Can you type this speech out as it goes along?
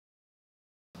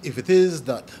If it is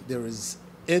that there is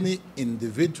any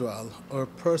individual or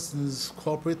persons,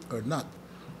 corporate or not,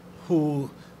 who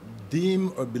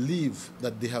deem or believe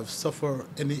that they have suffered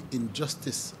any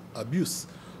injustice, abuse,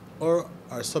 or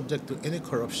are subject to any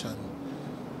corruption,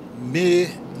 may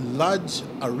lodge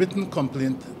a written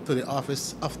complaint to the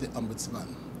Office of the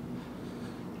Ombudsman.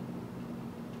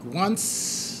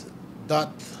 Once that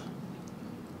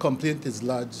complaint is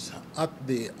lodged at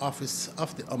the Office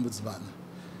of the Ombudsman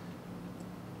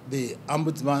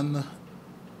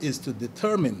is to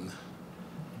determine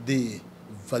the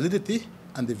validity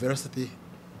and the veracity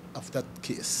of that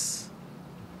case.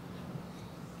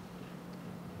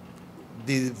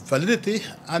 The validity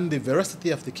and the veracity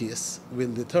of the case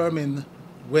will determine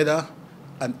whether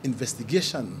an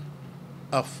investigation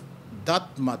of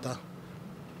that matter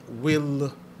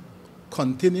will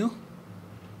continue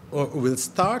or will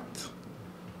start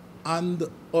and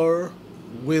or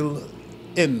will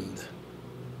end,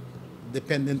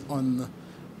 depending on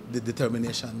the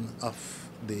determination of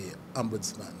the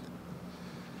Ombudsman.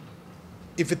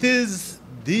 If it is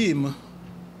deemed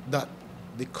that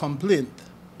the complaint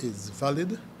is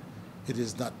valid, it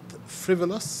is not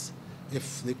frivolous,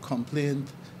 if the complaint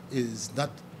is not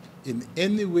in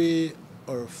any way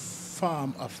or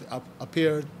form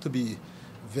appear to be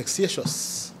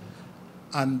vexatious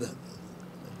and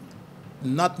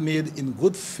not made in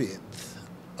good faith,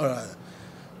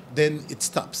 then it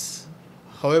stops.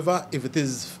 However, if it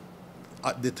is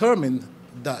determined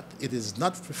that it is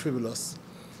not frivolous,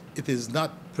 it is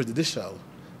not prejudicial,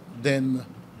 then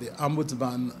the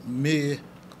Ombudsman may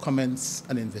commence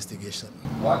an investigation.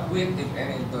 What weight, if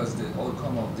any, does the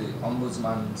outcome of the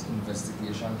Ombudsman's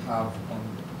investigation have on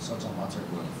such a matter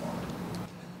going forward?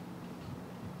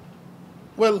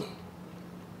 Well,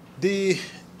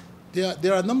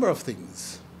 there are a number of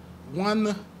things.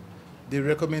 One, the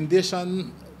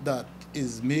recommendation that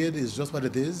is made is just what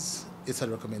it is. It's a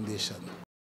recommendation.